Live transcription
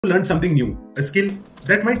Learn something new, a skill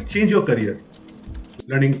that might change your career.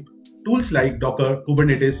 Learning tools like Docker,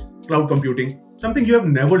 Kubernetes, cloud computing, something you have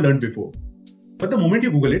never learned before. But the moment you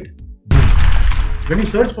Google it, when you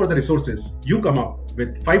search for the resources, you come up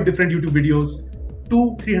with 5 different YouTube videos,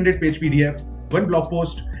 2 300-page PDF, 1 blog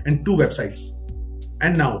post, and 2 websites.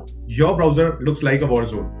 And now, your browser looks like a war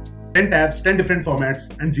zone. 10 tabs, 10 different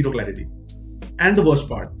formats, and 0 clarity. And the worst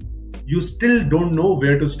part, you still don't know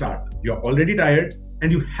where to start. You're already tired,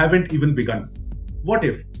 and you haven't even begun. What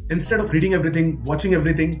if, instead of reading everything, watching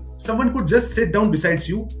everything, someone could just sit down beside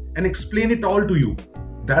you and explain it all to you?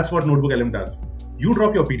 That's what NotebookLM does. You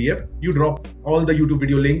drop your PDF, you drop all the YouTube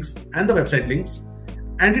video links and the website links,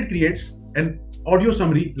 and it creates an audio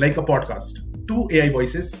summary like a podcast. 2 AI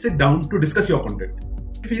voices sit down to discuss your content.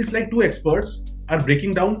 It feels like 2 experts are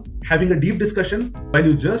breaking down, having a deep discussion while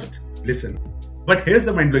you just listen. But here's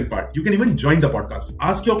the mind-blowing part. You can even join the podcast,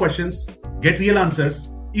 ask your questions, get real answers,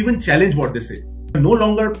 even challenge what they say. You're no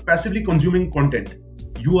longer passively consuming content.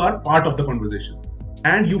 You are part of the conversation.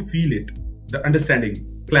 And you feel it. The understanding,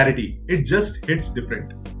 clarity, it just hits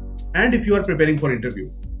different. And if you are preparing for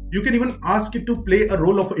interview, you can even ask it to play a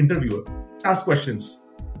role of an interviewer, ask questions,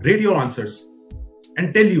 rate your answers,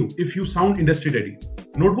 and tell you if you sound industry ready.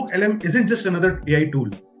 NotebookLM isn't just another AI tool.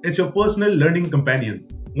 It's your personal learning companion.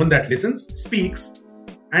 One that listens, speaks,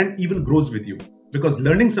 and even grows with you. Because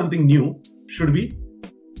learning something new should be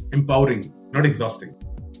empowering, not exhausting.